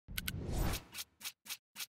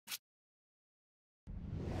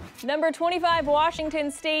Number 25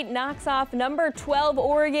 Washington State knocks off number 12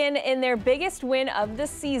 Oregon in their biggest win of the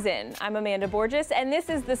season. I'm Amanda Borges, and this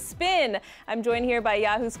is The Spin. I'm joined here by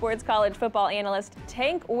Yahoo Sports college football analyst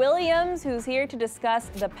Tank Williams, who's here to discuss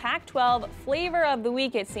the Pac-12 flavor of the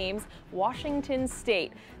week, it seems, Washington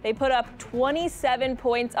State. They put up 27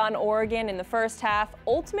 points on Oregon in the first half,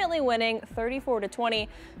 ultimately winning 34-20.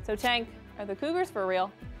 So, Tank, are the Cougars for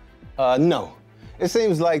real? No. It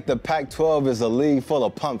seems like the Pac-12 is a league full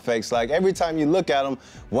of pump fakes. Like, every time you look at them,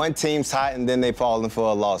 one team's hot and then they falling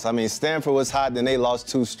for a loss. I mean, Stanford was hot, then they lost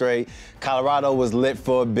 2 straight. Colorado was lit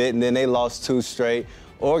for a bit, and then they lost 2 straight.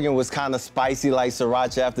 Oregon was kind of spicy like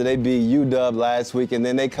sriracha after they beat UW last week, and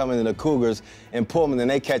then they come into the Cougars in Pullman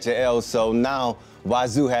and they catch an L. So now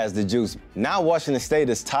Wazoo has the juice. Now Washington State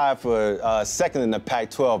is tied for second in the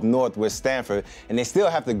Pac-12 North with Stanford, and they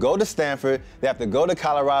still have to go to Stanford, they have to go to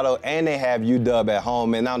Colorado, and they have UW at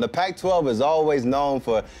home. And now the Pac-12 is always known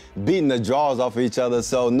for beating the draws off of each other,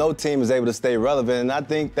 so no team is able to stay relevant, and I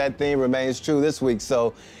think that theme remains true this week.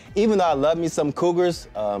 So even though I love me some Cougars,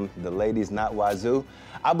 the ladies not Wazoo,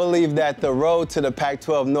 I believe that the road to the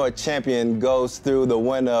Pac-12 North champion goes through the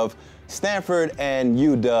win of Stanford and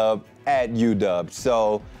UW at UW.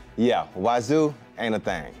 So, yeah, Wazoo ain't a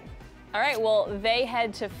thing. All right, well, they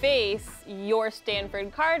head to face your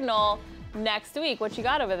Stanford Cardinal next week. What you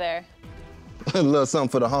got over there? A little something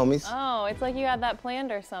for the homies. Oh, it's like you had that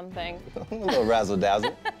planned or something. A little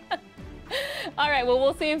razzle-dazzle. All right, well,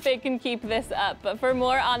 we'll see if they can keep this up. But for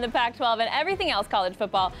more on the Pac-12 and everything else college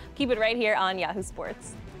football, keep it right here on Yahoo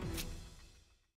Sports.